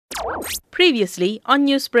Previously on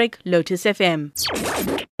Newsbreak Lotus FM.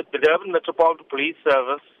 The Durban Metropolitan Police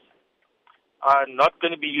Service are not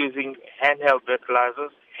going to be using handheld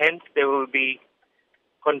breathalyzers. Hence, they will be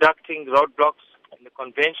conducting roadblocks in the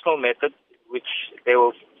conventional method, which they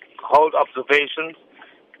will hold observations,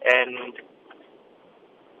 and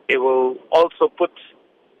they will also put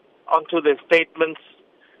onto their statements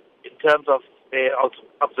in terms of their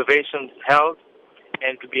observations held,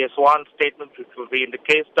 and to be a sworn statement, which will be in the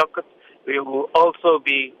case docket. We will also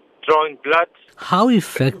be drawing blood. How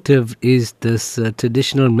effective is this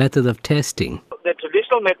traditional method of testing? The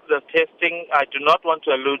traditional method of testing, I do not want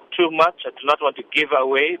to allude too much. I do not want to give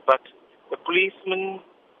away, but the police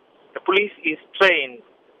is trained,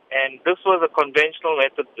 and this was a conventional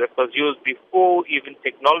method that was used before even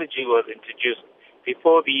technology was introduced,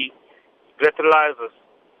 before the breathalyzers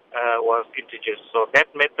was introduced. So that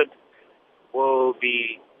method will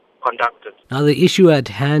be conducted. Now, the issue at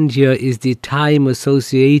hand here is the time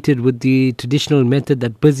associated with the traditional method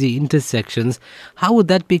at busy intersections. How would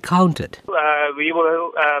that be counted?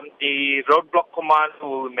 The roadblock command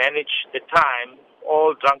will manage the time,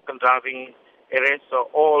 all drunken driving arrests or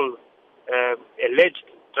all alleged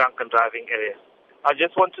drunken driving arrests. I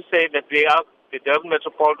just want to say that the Durban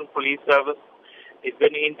Metropolitan Police Service is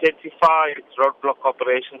going to intensify its roadblock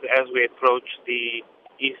operations as we approach the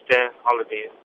Easter holidays.